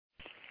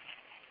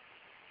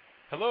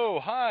Hello,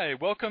 hi,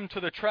 welcome to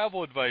the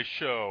Travel Advice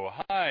Show.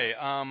 Hi,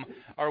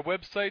 our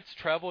website's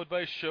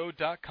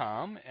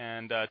traveladviceshow.com,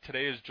 and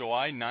today is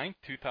July 9th,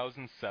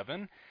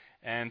 2007,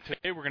 and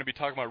today we're going to be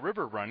talking about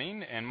river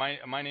running, and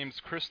my name's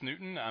Chris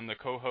Newton. I'm the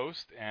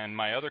co-host, and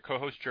my other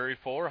co-host, Jerry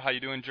Fuller. How you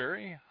doing,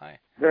 Jerry? Hi.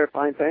 Very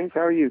fine, thanks.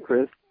 How are you,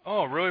 Chris?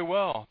 Oh, really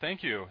well.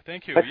 Thank you.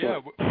 Thank you.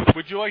 Excellent. Yeah.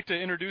 Would you like to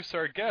introduce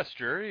our guest,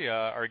 Jerry,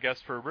 our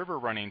guest for river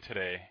running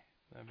today?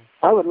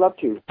 I would love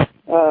to.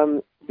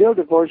 Bill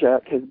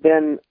Dvorak has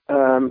been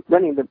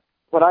running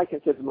what I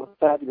consider the most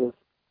fabulous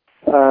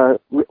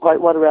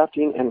whitewater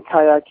rafting and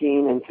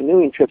kayaking and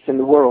canoeing trips in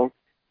the world.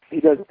 He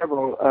does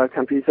several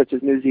countries such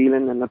as New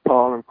Zealand and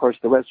Nepal and, of course,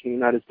 the western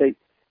United States.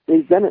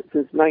 He's done it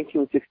since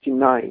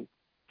 1969,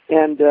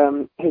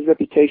 and his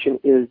reputation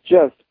is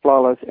just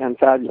flawless and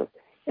fabulous.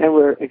 And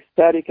we're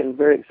ecstatic and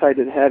very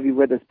excited to have you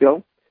with us,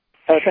 Bill.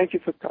 Thank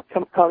you for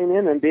calling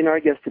in and being our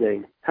guest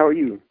today. How are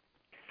you?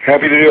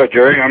 Happy to do it,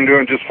 Jerry. I'm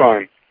doing just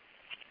fine.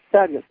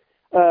 Fabulous.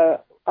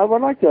 I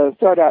would like to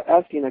start out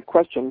asking a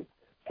question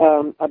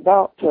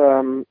about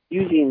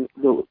using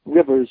the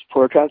rivers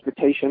for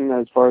transportation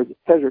as far as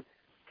pleasure.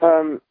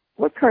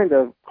 What kind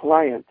of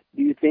client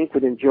do you think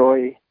would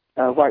enjoy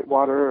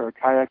whitewater or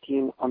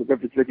kayaking on the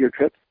rivers with your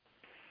trips?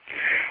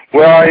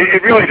 Well,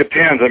 it really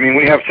depends. I mean,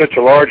 we have such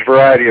a large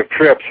variety of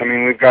trips. I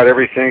mean, we've got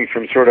everything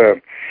from sort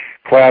of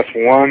Class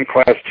 1,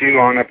 Class 2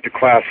 on up to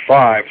Class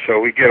 5. So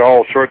we get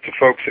all sorts of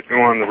folks that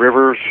go on the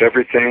rivers,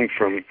 everything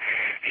from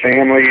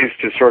families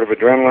to sort of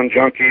adrenaline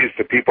junkies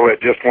to people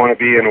that just want to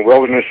be in a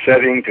wilderness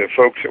setting to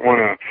folks that want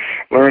to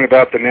learn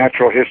about the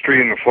natural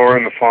history and the flora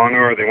and the fauna,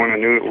 or they want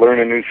to learn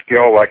a new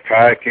skill like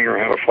kayaking or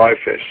how to fly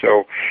fish.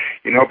 So,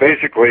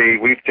 basically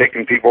we've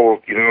taken people,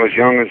 as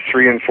young as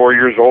 3 and 4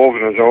 years old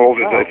and as old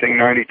as, I think,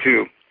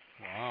 92.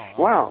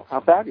 Wow,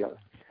 how fabulous.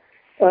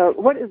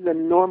 What is the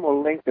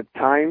normal length of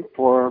time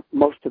for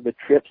most of the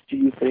trips, do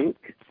you think?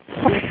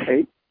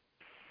 Okay.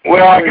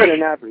 Well, I guess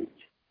an average.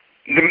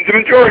 The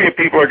majority of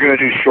people are going to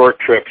do short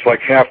trips,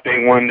 like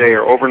half-day, one-day,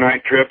 or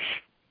overnight trips.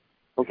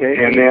 Okay.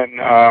 And then,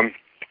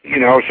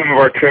 some of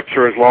our trips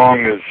are as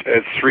long as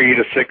 3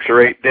 to 6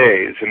 or 8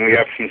 days. And we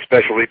have some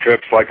specialty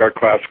trips like our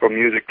classical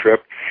music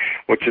trip,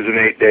 which is an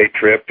 8-day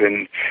trip.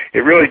 And it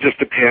really just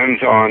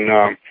depends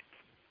on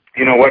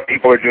what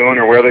people are doing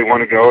or where they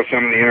want to go.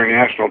 Some of the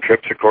international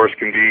trips, of course,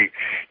 can be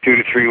 2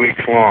 to 3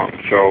 weeks long.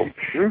 So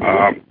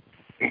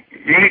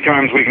many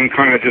times we can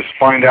kind of just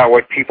find out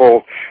what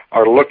people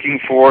are looking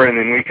for, and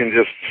then we can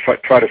just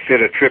try to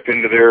fit a trip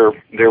into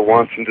their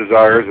wants and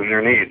desires and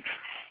their needs.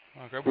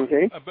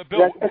 Okay. But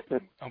Bill,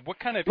 what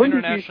kind of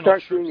international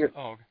trips?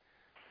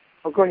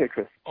 Oh, go ahead,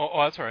 Chris.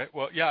 Oh, that's all right.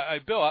 Well, yeah,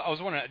 Bill, I was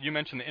wondering. You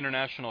mentioned the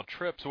international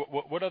trips.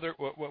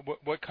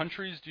 What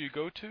countries do you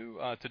go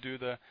to do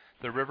the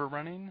river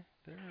running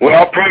there?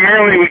 Well,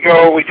 primarily we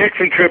take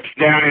some trips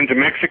down into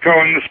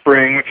Mexico in the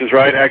spring, which is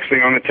right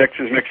actually on the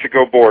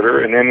Texas-Mexico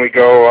border, and then we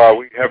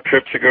have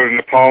trips that go to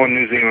Nepal and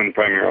New Zealand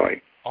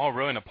primarily. Oh,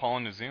 really? Nepal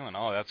and New Zealand.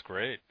 Oh, that's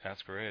great.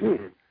 That's great.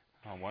 Hmm.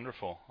 Oh,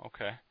 wonderful.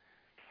 Okay.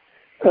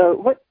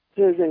 What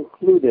is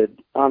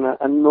included on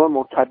a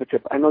normal type of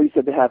trip? I know you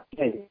said they have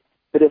days.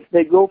 But if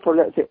they go for,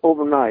 let's say,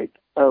 overnight,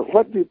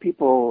 what do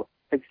people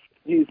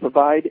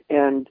provide,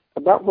 and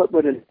about what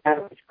would an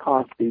average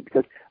cost be?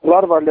 Because a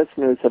lot of our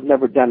listeners have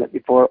never done it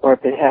before, or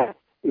if they have,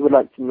 we would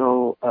like to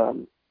know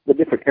the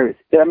different areas.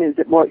 I mean, is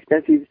it more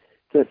expensive,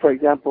 for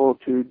example,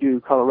 to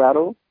do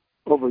Colorado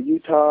over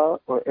Utah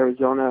or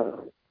Arizona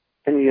or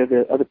any of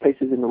the other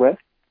places in the West?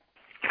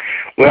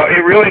 Well,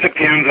 it really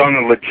depends on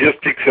the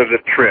logistics of the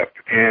trip,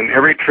 and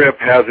every trip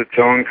has its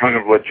own kind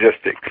of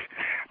logistics.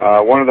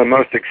 One of the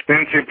most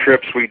expensive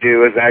trips we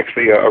do is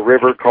actually a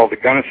river called the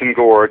Gunnison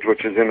Gorge,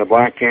 which is in the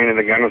Black Canyon of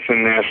the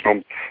Gunnison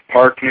National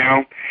Park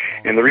now.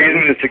 And the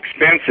reason it's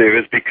expensive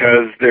is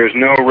because there's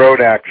no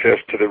road access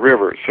to the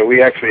river, so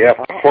we actually have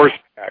to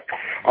horseback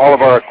all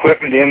of our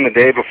equipment in the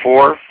day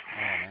before.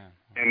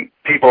 And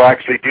people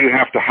actually do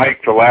have to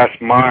hike the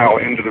last mile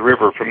into the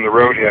river from the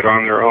roadhead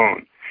on their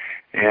own.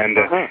 And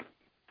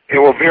it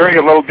will vary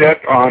a little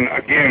bit on,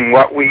 again,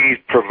 what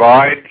we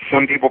provide.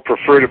 Some people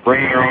prefer to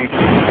bring their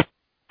own.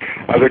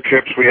 Other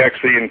trips, we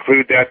actually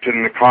include that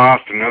in the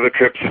cost, and other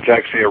trips, it's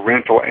actually a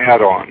rental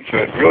add-on. So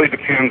it really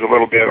depends a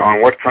little bit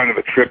on what kind of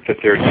a trip that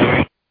they're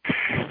doing.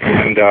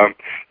 And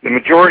the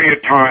majority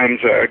of times,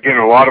 again,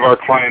 a lot of our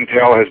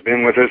clientele has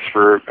been with us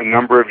for a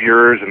number of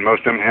years, and most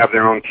of them have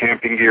their own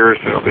camping gear,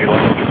 so they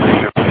like to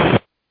bring their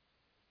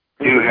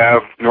do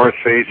have North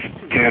Face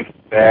tent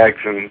bags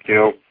and,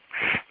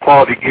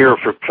 quality gear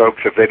for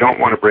folks if they don't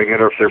want to bring it,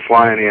 or if they're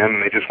flying in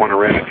and they just want to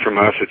rent it from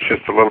us. It's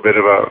just a little bit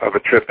of a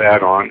trip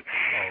add-on.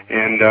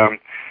 And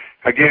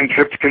again,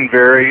 trips can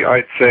vary.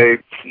 I'd say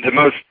the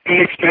most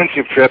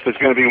inexpensive trip is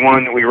going to be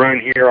one that we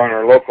run here on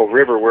our local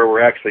river where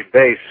we're actually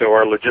based, so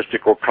our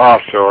logistical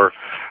costs are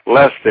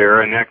less there,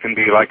 and that can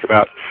be like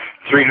about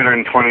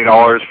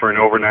 $320 for an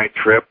overnight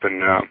trip,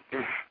 and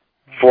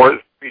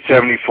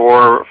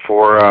 $374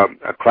 for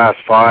a Class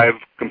 5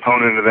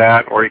 component of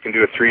that, or you can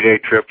do a 3-day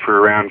trip for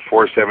around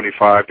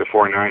 $475 to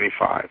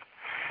 $495.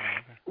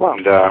 Wow.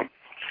 And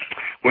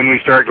when we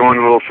start going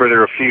a little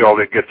further afield,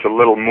 it gets a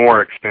little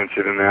more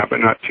expensive than that, but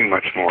not too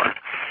much more.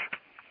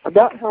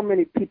 About how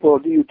many people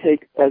do you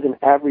take as an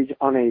average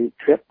on a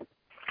trip?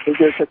 Is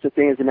there such a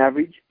thing as an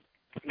average?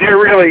 There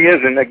really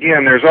isn't.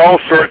 Again, there's all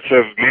sorts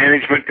of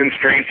management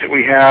constraints that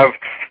we have.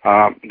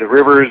 The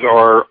rivers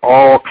are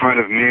all kind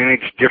of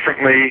managed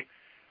differently.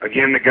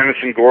 Again, the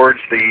Gunnison Gorge,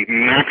 the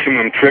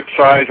maximum trip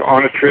size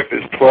on a trip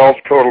is 12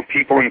 total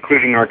people,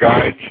 including our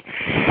guides.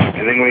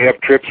 And then we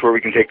have trips where we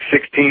can take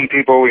 16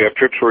 people. We have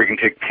trips where we can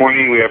take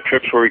 20. We have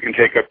trips where we can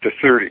take up to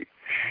 30.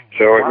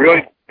 So it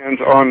really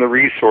depends on the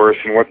resource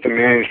and what the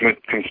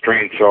management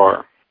constraints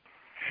are.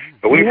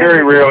 But we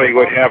very rarely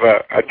would have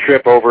a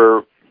trip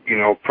over,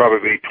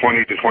 probably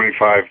 20 to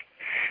 25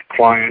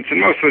 clients, and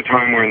most of the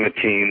time we're in the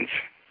teens.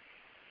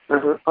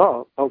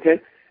 Oh, okay.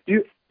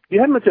 Do you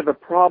have much of a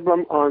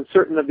problem on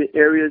certain of the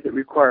areas that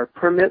require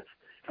permits?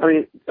 I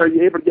mean, are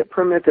you able to get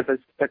permits if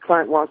a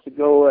client wants to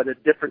go at a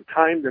different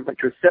time than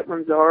what your set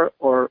ones are,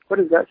 or what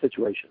is that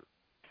situation?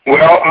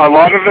 Well, a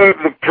lot of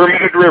the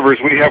permitted rivers,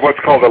 we have what's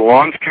called a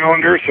launch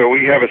calendar, so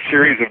we have a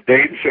series of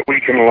dates that we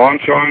can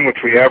launch on, which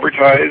we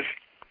advertise.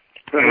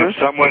 And if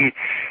someone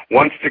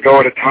wants to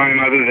go at a time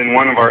other than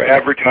one of our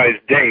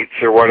advertised dates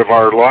or one of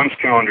our launch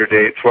calendar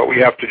dates, what we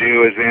have to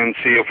do is then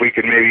see if we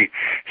can maybe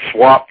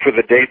swap for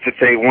the date that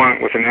they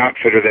want with an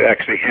outfitter that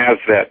actually has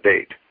that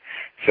date.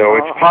 So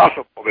it's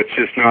possible. It's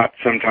just not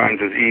sometimes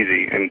as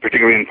easy, and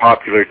particularly in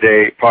popular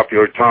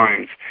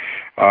times.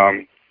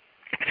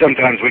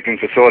 Sometimes we can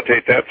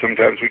facilitate that,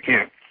 sometimes we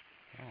can't.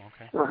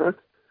 Oh, okay.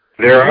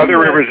 There are other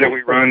rivers that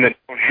we run that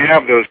don't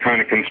have those kind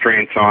of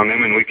constraints on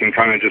them, and we can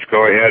kind of just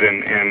go ahead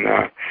and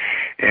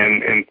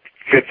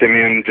fit them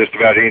in just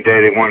about any day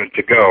they want it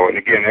to go. And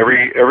again,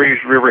 every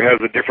river has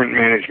a different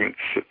management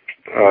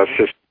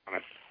system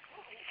on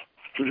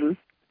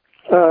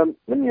it.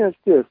 Let me ask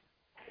this: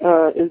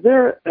 is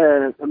there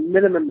a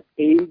minimum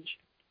age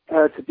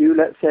to do,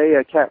 let's say,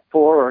 a Cat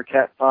 4 or a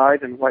Cat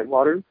 5 in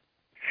whitewater?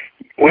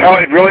 Well,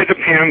 it really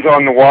depends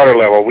on the water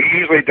level. We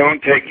usually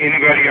don't take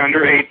anybody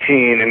under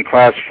 18 in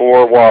Class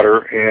 4 water,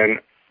 and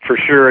for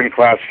sure in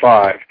Class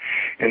 5.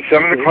 And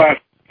some of the Class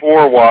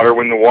 4 water,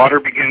 when the water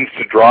begins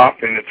to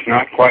drop and it's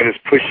not quite as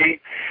pushy,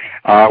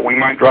 we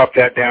might drop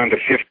that down to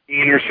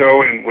 15 or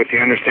so, and with the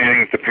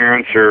understanding that the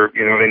parents are,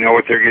 they know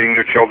what they're getting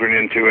their children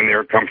into, and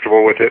they're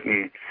comfortable with it,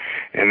 and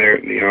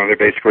they're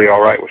basically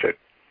all right with it.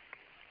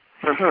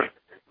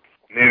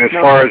 And as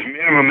far as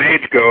minimum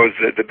age goes,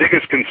 the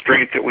biggest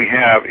constraint that we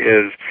have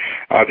is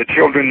the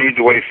children need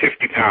to weigh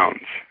 50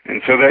 pounds.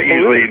 And so that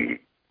usually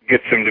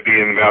gets them to be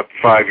in about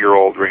the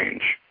 5-year-old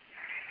range.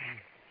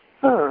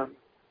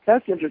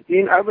 That's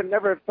interesting. I would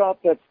never have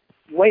thought that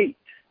weight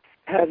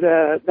had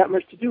that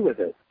much to do with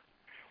it.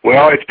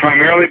 Well, it's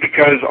primarily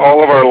because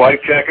all of our life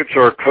jackets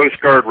are Coast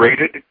Guard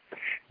rated,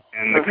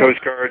 and the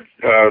Coast Guard,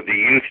 the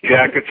youth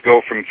jackets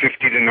go from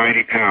 50 to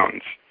 90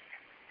 pounds.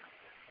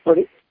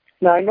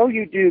 Now, I know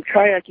you do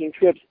kayaking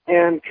trips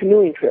and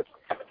canoeing trips.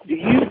 Do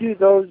you do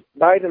those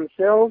by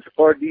themselves,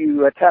 or do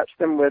you attach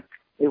them with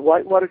a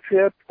whitewater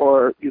trip,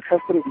 or you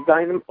custom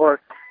design them, or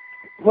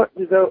what's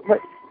the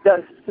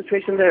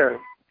situation there?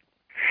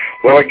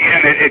 Well,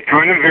 again, it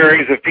kind of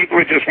varies. If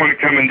people just want to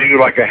come and do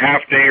like a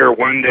half day or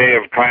 1 day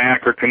of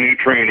kayak or canoe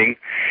training,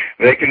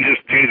 they can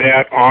just do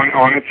that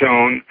on its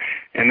own.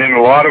 And then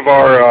a lot of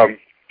our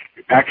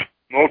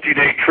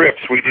multi-day trips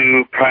we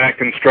do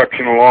kayak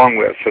instruction along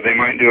with. So they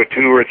might do a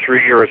 2 or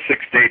 3 or a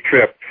 6-day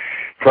trip.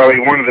 Probably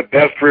one of the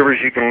best rivers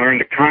you can learn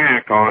to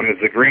kayak on is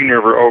the Green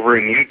River over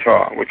in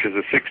Utah, which is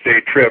a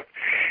 6-day trip,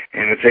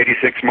 and it's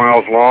 86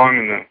 miles long,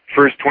 and the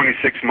first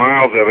 26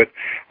 miles of it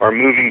are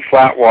moving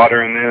flat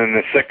water, and then in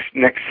the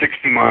next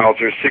 60 miles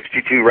there's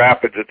 62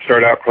 rapids that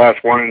start out Class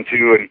 1 and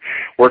 2 and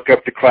work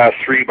up to Class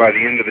 3 by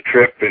the end of the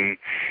trip, and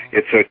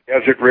it's a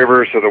desert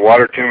river, so the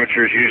water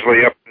temperature is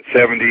usually up in the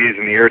 70s,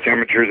 and the air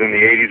temperatures in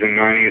the 80s and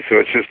 90s,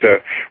 so it's just a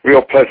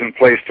real pleasant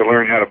place to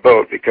learn how to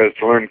boat, because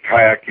to learn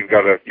kayak you've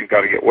got to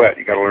get wet.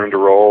 You got to learn to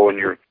roll, and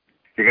you're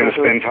going to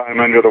spend time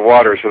under the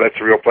water, so that's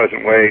a real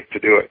pleasant way to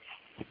do it.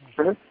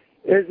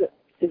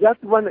 Is that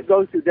the one that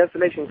goes through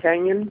Desolation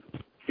Canyon?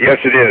 Yes,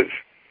 it is.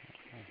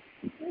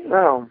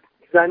 Oh,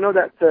 because I know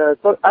that.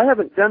 I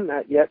haven't done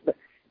that yet, but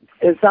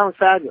it sounds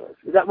fabulous.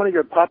 Is that one of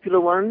your popular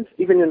ones,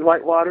 even in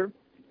whitewater?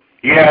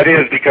 Yeah, it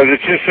is, because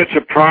it's just such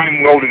a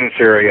prime wilderness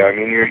area. I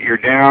mean, you're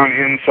down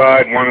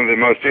inside one of the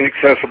most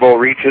inaccessible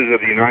reaches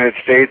of the United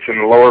States in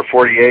the lower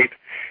 48,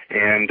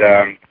 and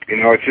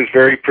it's just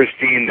very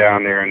pristine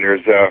down there, and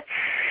there's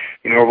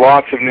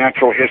lots of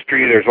natural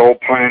history. There's old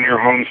pioneer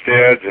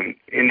homesteads and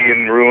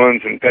Indian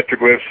ruins and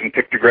petroglyphs and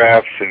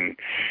pictographs, and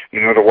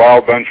the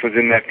Wild Bunch was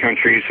in that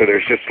country, so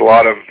there's just a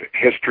lot of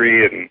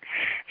history and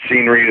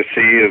scenery to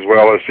see, as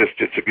well as just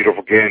it's a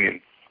beautiful canyon.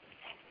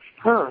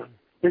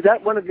 Is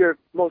that one of your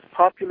most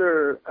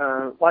popular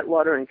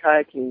whitewater and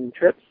kayaking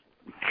trips?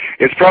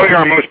 It's probably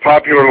our most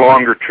popular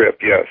longer trip,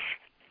 yes.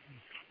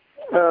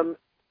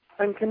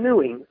 And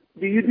canoeing.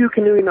 Do you do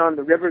canoeing on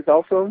the rivers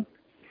also?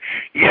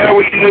 Yeah,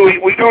 we do.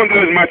 We don't do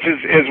as much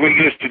as we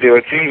used to do.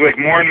 It seems like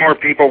more and more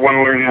people want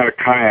to learn how to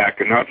kayak,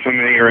 and not so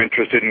many are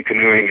interested in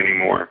canoeing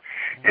anymore.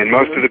 And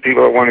most of the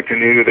people that want to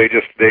canoe, they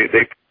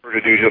prefer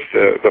to do just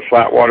the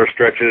flat water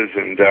stretches.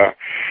 And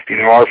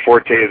our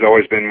forte has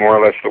always been more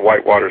or less the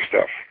whitewater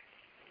stuff.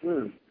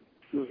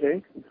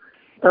 Okay.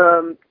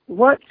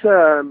 What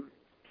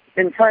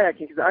in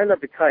kayaking? Because I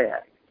love to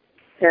kayak,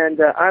 and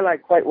I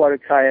like whitewater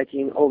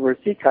kayaking over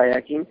sea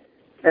kayaking.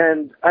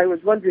 And I was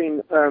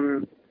wondering,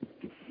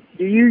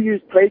 do you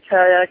use play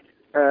kayaks,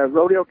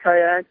 rodeo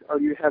kayaks, or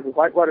do you have a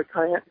whitewater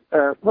kayak?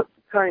 What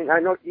kind? I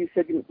know you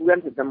said you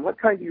rented them. What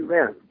kind do you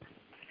rent?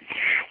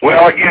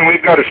 Well, again,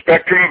 we've got a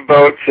spectrum of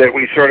boats that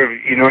we sort of,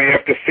 you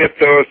have to fit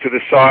those to the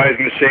size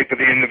and the shape of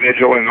the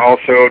individual, and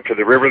also to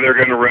the river they're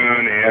going to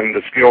run and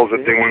the skills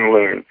that they want to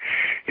learn.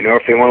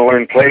 If they want to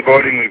learn play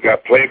boating, we've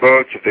got play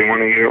boats. If they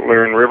want to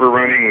learn river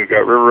running, we've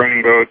got river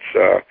running boats.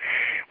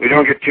 We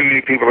don't get too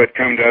many people that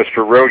come to us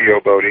for rodeo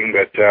boating,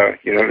 but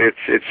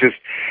it's just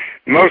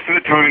most of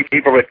the time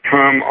people that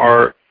come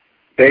are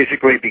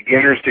basically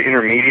beginners to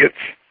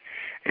intermediates.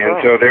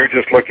 And so they're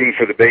just looking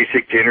for the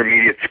basic to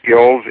intermediate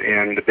skills,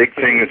 and the big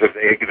thing is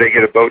if they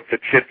get a boat that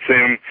fits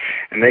them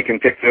and they can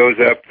pick those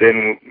up,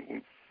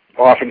 then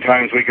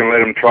oftentimes we can let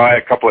them try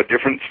a couple of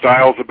different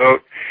styles of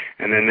boat,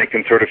 and then they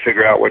can sort of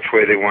figure out which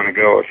way they want to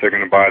go if they're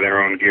going to buy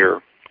their own gear.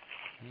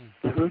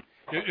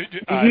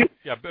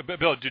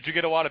 Bill, did you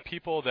get a lot of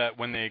people that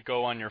when they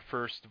go on your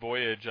first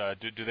voyage,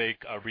 do they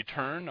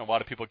return? A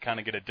lot of people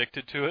kind of get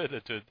addicted to it,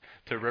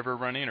 to river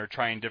running or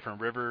trying different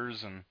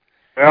rivers and...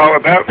 Well,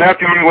 about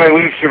the only way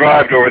we've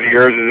survived over the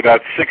years is about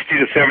 60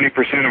 to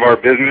 70% of our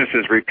business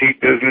is repeat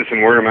business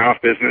and word-of-mouth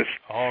business.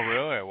 Oh,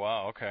 really?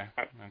 Wow, okay.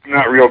 I'm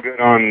not real good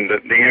on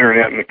the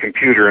internet and the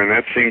computer, and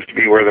that seems to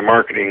be where the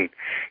marketing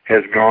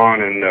has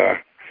gone. And,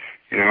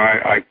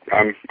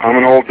 I'm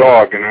an old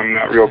dog, and I'm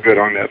not real good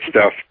on that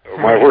stuff. So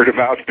my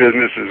word-of-mouth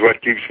business is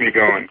what keeps me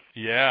going.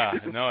 Yeah,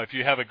 no, if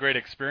you have a great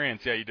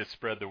experience, you just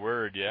spread the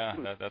word. Yeah,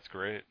 that's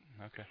great.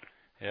 Okay.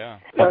 Yeah.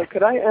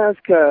 Could I ask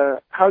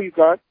how you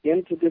got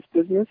into this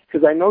business?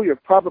 Because I know you're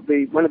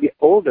probably one of the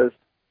oldest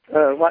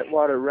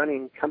whitewater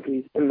running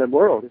companies in the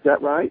world. Is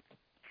that right?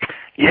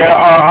 Yeah,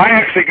 I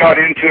actually got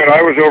into it.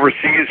 I was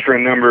overseas for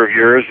a number of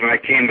years, and I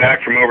came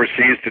back from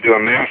overseas to do a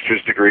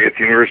master's degree at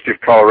the University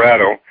of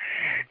Colorado.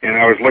 And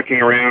I was looking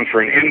around for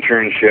an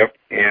internship,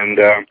 and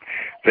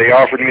they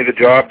offered me the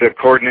job to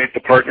coordinate the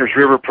Partners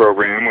River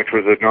program, which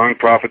was a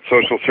nonprofit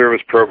social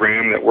service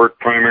program that worked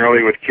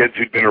primarily with kids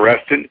who'd been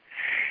arrested.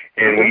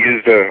 And we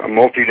used a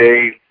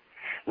multi-day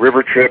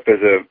river trip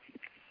as a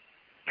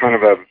kind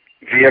of a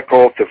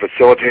vehicle to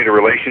facilitate a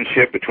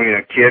relationship between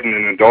a kid and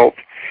an adult.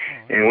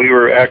 And we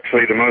were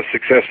actually the most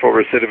successful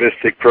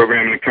recidivistic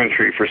program in the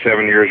country for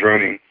 7 years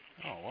running.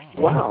 Oh,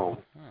 wow.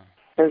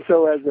 And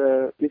so as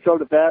a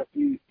result of that,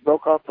 you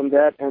broke off from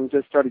that and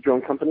just started your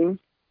own company?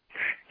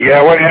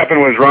 Yeah, what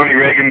happened was Ronnie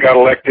Reagan got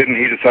elected, and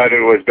he decided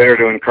it was better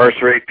to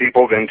incarcerate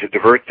people than to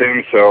divert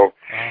them. So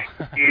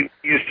he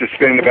used to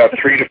spend about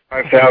 $3,000 to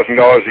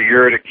 $5,000 a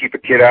year to keep a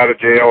kid out of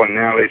jail, and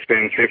now they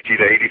spend $50,000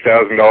 to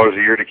 $80,000 a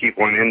year to keep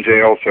one in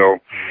jail. So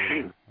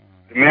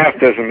the math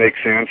doesn't make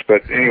sense.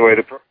 But anyway,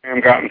 the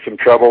program got in some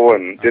trouble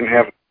and didn't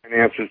have the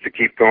finances to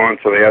keep going,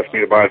 so they asked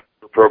me to buy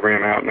the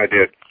program out, and I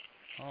did.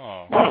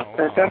 Oh, wow.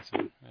 Fantastic.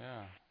 Awesome.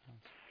 Yeah.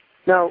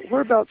 Now,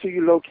 whereabouts are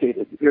you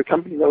located, your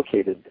company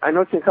located? I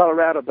know it's in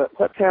Colorado, but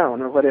what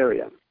town or what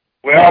area?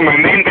 Well, my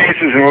main base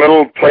is in a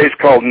little place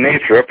called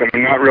Nathrop, and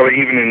I'm not really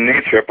even in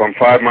Nathrop. I'm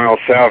 5 miles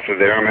south of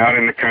there. I'm out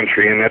in the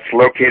country, and that's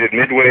located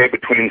midway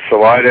between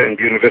Salida and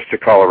Buena Vista,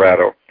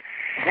 Colorado.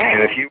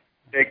 And if you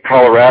take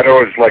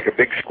Colorado as like a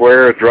big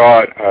square,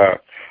 draw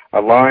a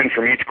line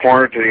from each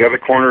corner to the other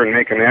corner and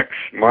make an X,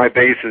 my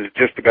base is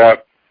just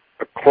about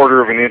a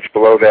quarter of an inch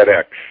below that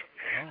X.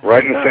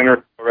 Right in the center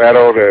of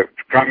Colorado, the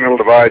Continental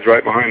Divide's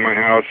right behind my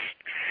house.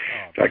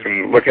 I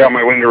can look out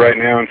my window right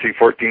now and see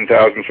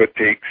 14,000-foot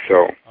peaks.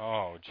 So.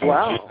 Oh, geez.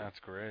 Wow. That's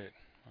great.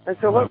 And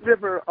so what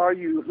river are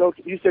you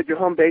located? You said your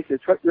home base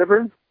is what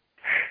river?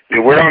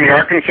 Yeah, we're on the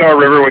Arkansas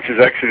River, which is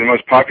actually the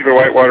most popular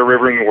whitewater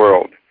river in the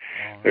world.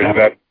 There's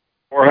about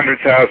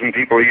 400,000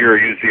 people a year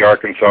use the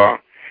Arkansas.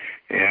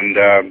 And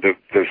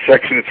the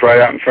section that's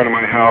right out in front of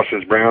my house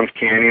is Browns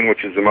Canyon,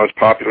 which is the most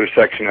popular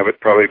section of it.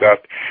 Probably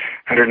about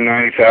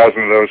 190,000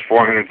 of those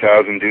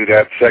 400,000 do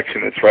that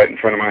section that's right in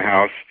front of my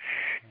house.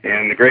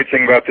 And the great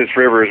thing about this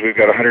river is we've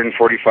got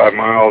 145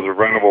 miles of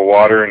runnable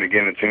water, and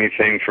again, it's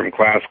anything from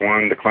Class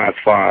 1 to Class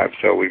 5.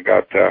 So we've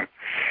got a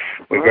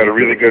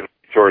really good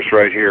resource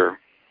right here.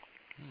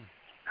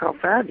 How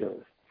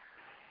fabulous.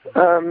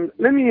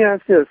 Let me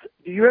ask this.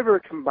 Do you ever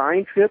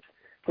combine trips,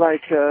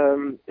 like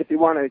if you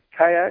want to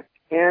kayak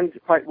and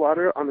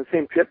whitewater on the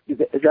same trip?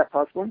 Is that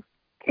possible?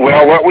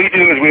 Well, what we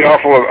do is we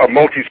offer a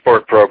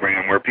multi-sport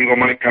program where people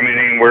might come in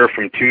anywhere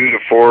from 2 to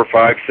 4,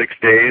 5, 6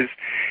 days.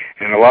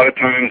 And a lot of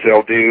times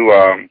they'll do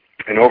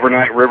an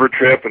overnight river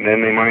trip, and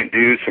then they might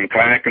do some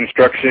kayak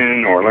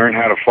instruction or learn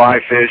how to fly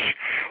fish,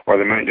 or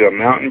they might do a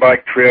mountain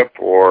bike trip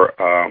or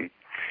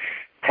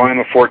climb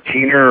a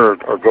 14er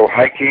or go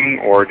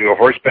hiking or do a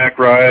horseback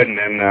ride, and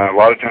then a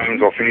lot of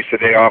times I'll finish the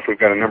day off. We've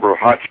got a number of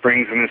hot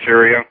springs in this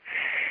area,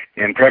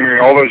 and primarily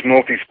all those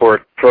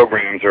multi-sport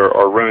programs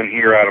are run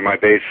here out of my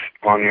base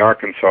on the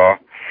Arkansas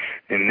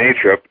in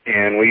Nathrop,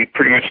 and we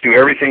pretty much do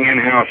everything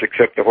in-house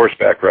except the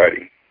horseback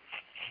riding.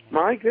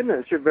 My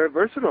goodness, you're very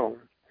versatile.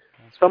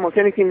 So almost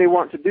anything they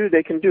want to do,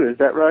 they can do. Is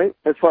that right?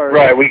 As far as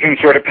right, we can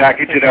sort of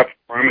package it up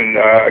for them, and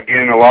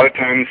again, a lot of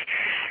times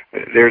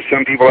there's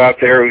some people out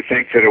there who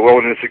think that a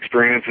wilderness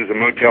experience is a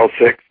Motel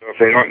 6. So if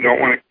they don't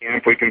want to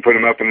camp, we can put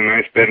them up in a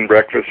nice bed and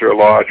breakfast or a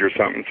lodge or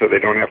something, so they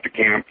don't have to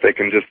camp. They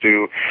can just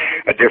do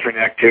a different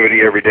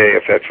activity every day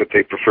if that's what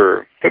they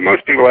prefer. But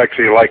most people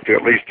actually like to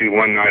at least do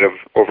one night of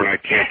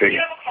overnight camping.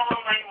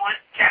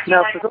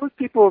 Now, for those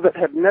people that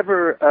have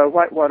never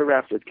whitewater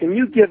rafted, can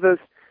you give us,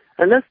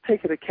 and let's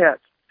take it a Cat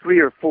 3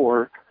 or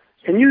 4,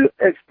 can you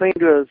explain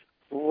to us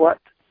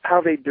how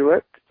they do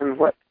it and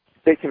what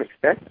they can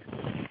expect?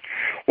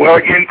 Well,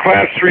 again,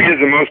 Class 3 is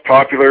the most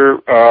popular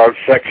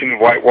section of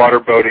whitewater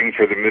boating.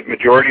 For the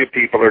majority of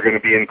people are going to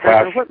be in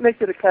Class. And what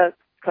makes it a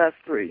Class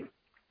 3?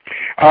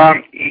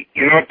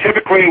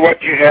 Typically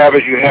what you have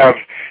is you have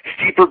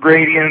steeper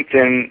gradient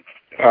and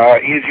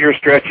easier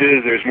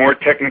stretches. There's more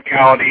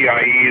technicality,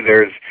 i.e.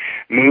 there's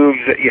moves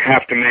that you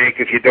have to make.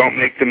 If you don't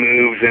make the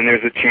moves, then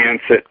there's a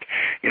chance that,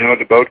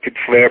 the boat could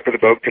flip or the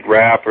boat could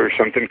wrap or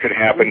something could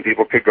happen.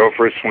 People could go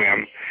for a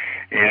swim.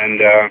 And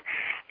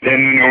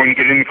then, when you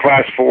get into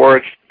Class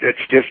 4,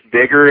 it's just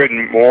bigger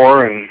and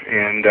more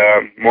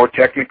more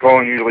technical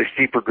and usually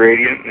steeper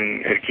gradient,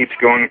 and it keeps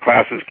going. The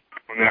classes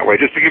going that way.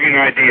 Just to give you an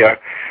idea,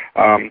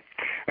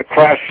 a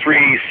Class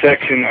 3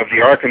 section of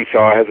the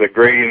Arkansas has a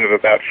gradient of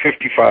about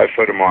 55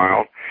 foot a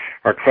mile.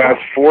 Our Class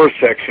 4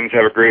 sections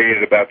have a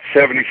gradient of about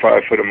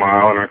 75 foot a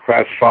mile, and our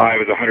Class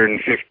 5 is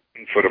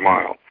 115 foot a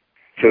mile.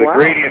 So the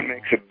gradient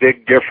makes a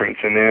big difference,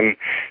 and then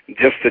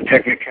just the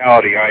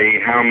technicality, i.e.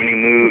 how many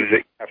moves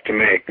that you have to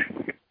make.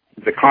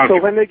 So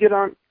when they get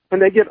on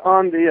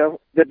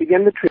they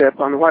begin the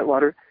trip on the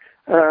whitewater,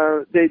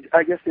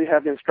 I guess they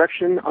have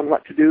instruction on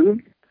what to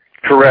do.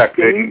 Correct.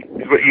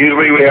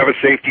 Usually we have a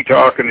safety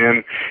talk, and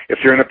then if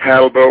they're in a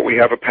paddle boat, we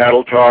have a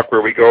paddle talk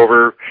where we go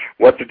over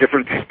what the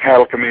different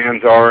paddle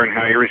commands are and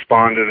how you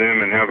respond to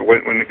them, and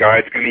when the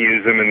guide's going to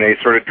use them, and they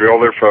sort of drill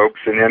their folks.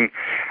 And then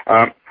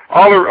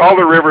all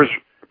the rivers,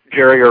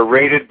 Jerry, are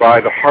rated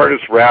by the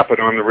hardest rapid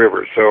on the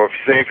river. So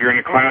if you're in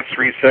a Class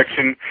 3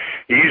 section,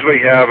 you usually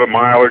have a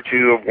mile or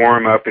two of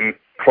warm-up in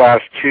Class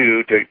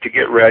 2 to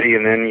get ready,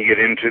 and then you get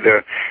into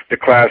the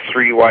Class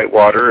 3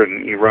 whitewater,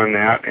 and you run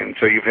that. And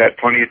so you've had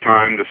plenty of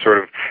time to sort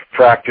of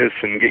practice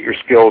and get your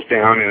skills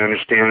down and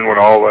understand what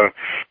all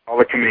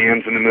the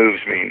commands and the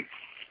moves mean.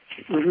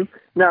 Mm-hmm.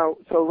 Now,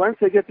 so once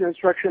they get the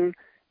instruction,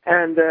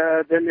 and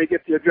then they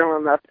get the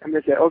adrenaline up, and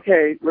they say,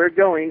 okay, we're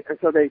going, and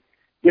so they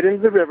get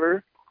into the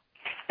river.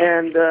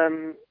 And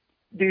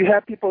do you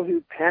have people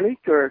who panic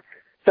or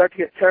start to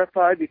get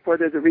terrified before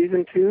there's a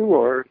reason to,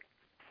 or?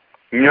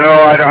 No,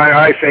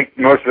 I think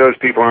most of those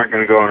people aren't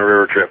going to go on a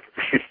river trip.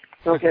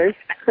 Okay.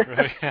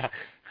 Right, yeah.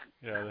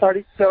 Yeah,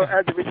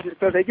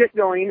 so they get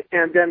going,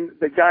 and then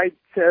the guide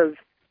says,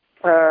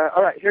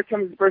 all right, here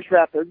comes the first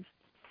rapids.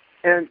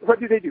 And what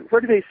do they do?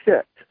 Where do they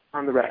sit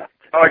on the raft?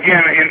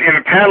 Again, in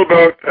a paddle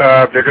boat,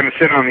 they're going to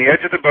sit on the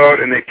edge of the boat,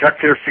 and they tuck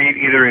their feet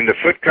either into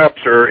foot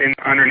cups or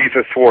underneath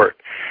a thwart.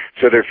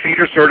 So their feet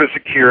are sort of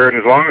secure, and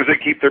as long as they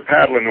keep their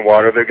paddle in the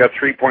water, they've got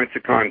 3 points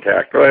of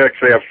contact. Well, they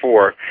actually have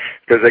 4,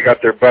 because they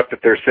got their butt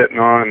that they're sitting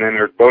on, and then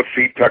their both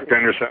feet tucked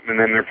under something, and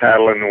then their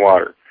paddle in the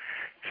water.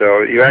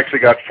 So you actually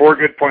got 4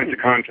 good points of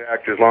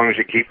contact as long as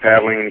you keep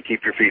paddling and you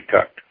keep your feet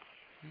tucked.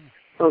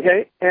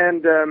 Okay,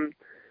 and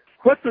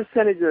what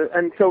percentage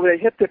and so they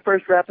hit the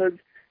first rapids,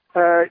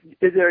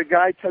 is there a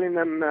guide telling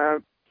them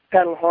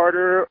paddle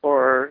harder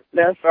or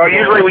less?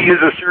 Usually we use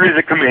a series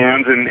of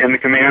commands, and the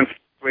commands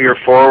are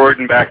forward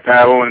and back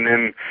paddle, and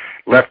then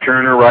left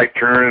turn or right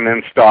turn, and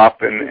then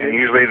stop. And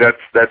usually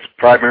that's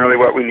primarily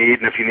what we need.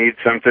 And if you need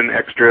something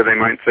extra, they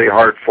might say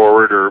hard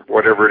forward or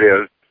whatever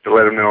it is to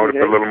let them know to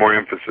put a little more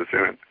emphasis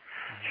in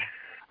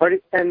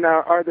it. And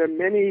are there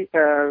many,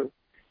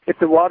 if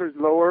the water's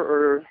lower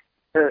or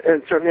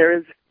in certain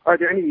areas, are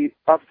there any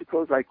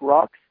obstacles like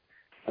rocks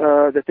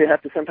that they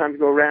have to sometimes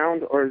go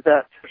around, or is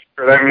that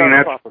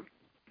that's the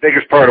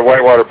biggest part of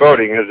whitewater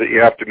boating is that you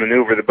have to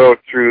maneuver the boat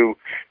through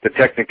the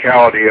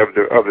technicality of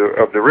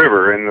the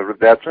river, and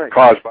that's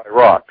caused by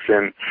rocks.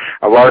 And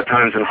a lot of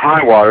times in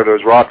high water,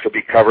 those rocks will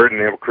be covered,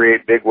 and they will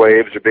create big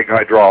waves or big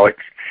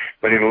hydraulics.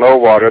 But in low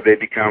water, they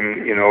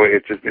become,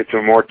 it's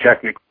a more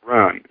technical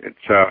run.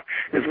 It's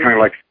kind of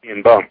like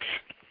skiing bumps.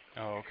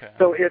 Oh, okay.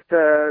 So if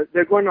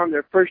they're going on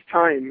their first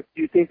time,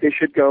 do you think they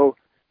should go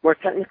more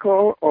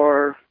technical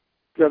or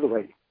the other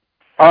way?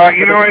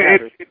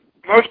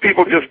 Most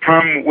people just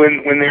come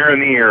when they're in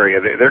the area.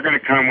 They're going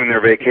to come when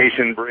their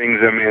vacation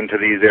brings them into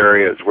these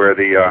areas where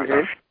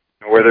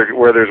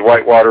where there's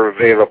whitewater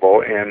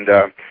available. And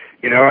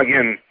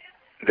again,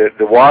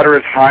 the water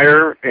is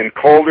higher and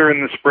colder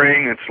in the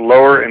spring. It's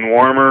lower and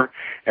warmer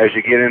as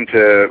you get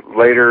into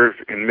later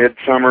in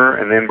midsummer,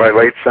 and then by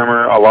late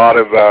summer, a lot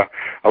of our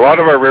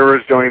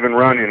rivers don't even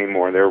run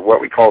anymore. They're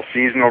what we call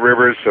seasonal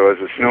rivers. So as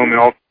the snow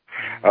melts,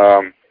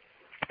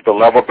 the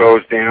level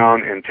goes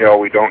down until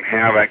we don't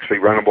have actually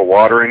runnable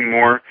water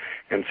anymore.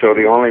 And so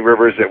the only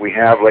rivers that we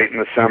have late in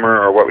the summer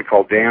are what we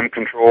call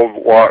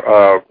dam-controlled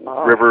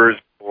rivers,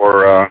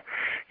 or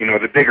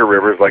the bigger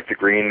rivers like the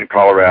Green, the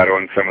Colorado,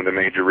 and some of the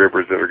major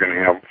rivers that are going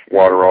to have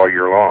water all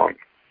year long.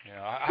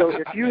 Yeah, so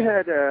if you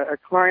had a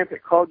client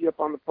that called you up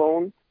on the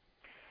phone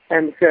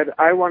and said,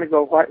 I want to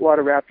go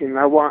whitewater rafting and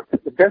I want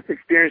the best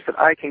experience that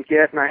I can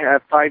get and I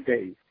have 5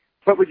 days,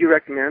 what would you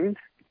recommend?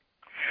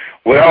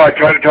 Well, I'd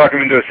try to talk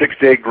them into a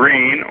 6-day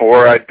green,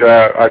 or I'd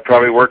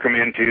probably work them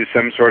into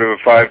some sort of a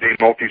 5-day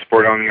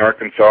multi-sport on the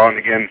Arkansas. And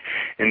again,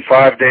 in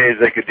 5 days,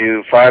 they could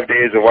do 5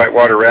 days of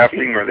whitewater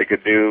rafting, or they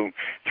could do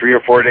 3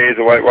 or 4 days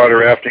of whitewater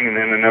rafting and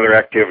then another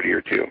activity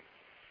or two.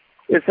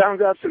 It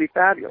sounds absolutely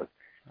fabulous.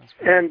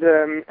 And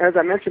as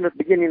I mentioned at the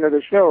beginning of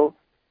the show,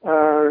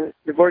 the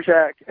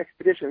Dvorak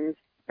Expeditions,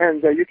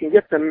 and you can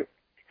get them,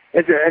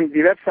 and the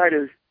website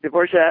is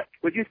Dvorak.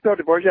 Would you spell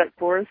Dvorak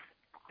for us?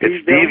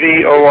 It's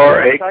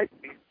D-V-O-R-A-K.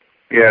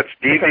 Yeah, it's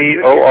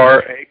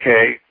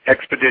D-V-O-R-A-K,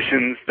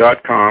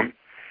 expeditions.com.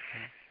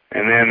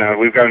 And then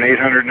we've got an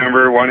 800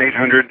 number,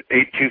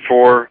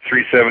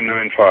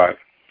 1-800-824-3795.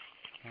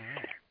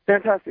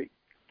 Fantastic.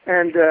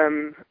 And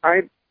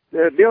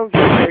Bill's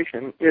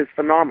information is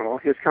phenomenal.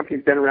 His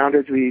company's been around,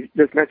 as we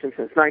just mentioned,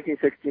 since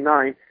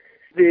 1969.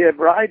 The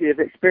variety of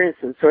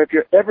experiences. So if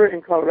you're ever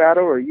in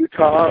Colorado or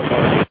Utah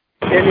or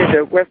any of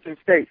the western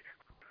states,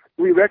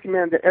 we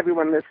recommend that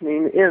everyone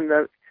listening in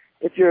that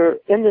if you're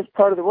in this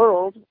part of the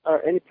world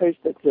or any place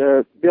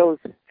that Bill's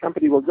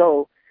company will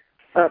go,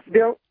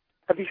 Bill,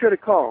 be sure to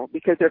call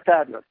because they're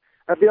fabulous.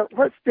 Bill,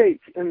 what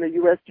states in the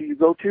U.S. do you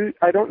go to?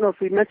 I don't know if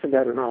we mentioned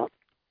that or not.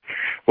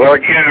 Well,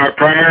 again, our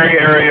primary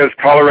area is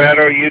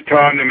Colorado,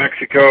 Utah, New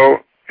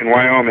Mexico, and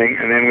Wyoming,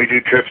 and then we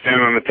do trips down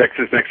on the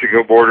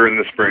Texas-Mexico border in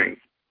the spring.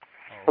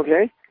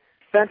 Okay,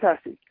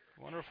 fantastic.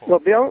 Wonderful. Well,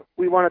 Bill,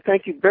 we want to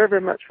thank you very,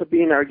 very much for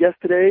being our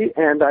guest today,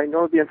 and I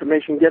know the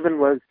information given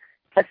was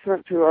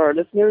excellent to our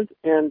listeners,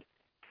 and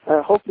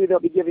hopefully they'll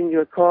be giving you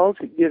a call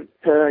to give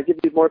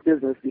you more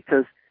business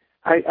because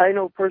I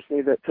know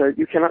personally that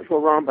you cannot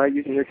go wrong by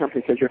using your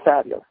company because you're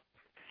fabulous.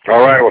 All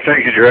right. Well,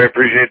 thank you, Jerry. I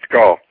appreciate the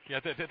call. Yeah,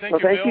 thank well, you,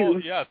 thank Bill.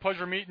 You. Yeah,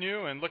 pleasure meeting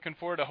you, and looking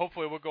forward to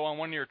hopefully we'll go on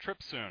one of your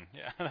trips soon.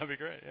 Yeah, that'd be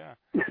great. Yeah.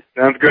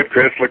 Sounds good,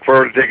 Chris. Look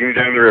forward to taking you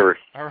down the river.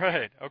 All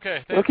right.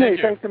 Okay. Okay. Thank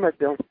you. Thanks so much,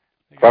 Bill.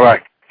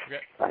 Bye-bye.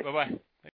 Okay. Bye-bye.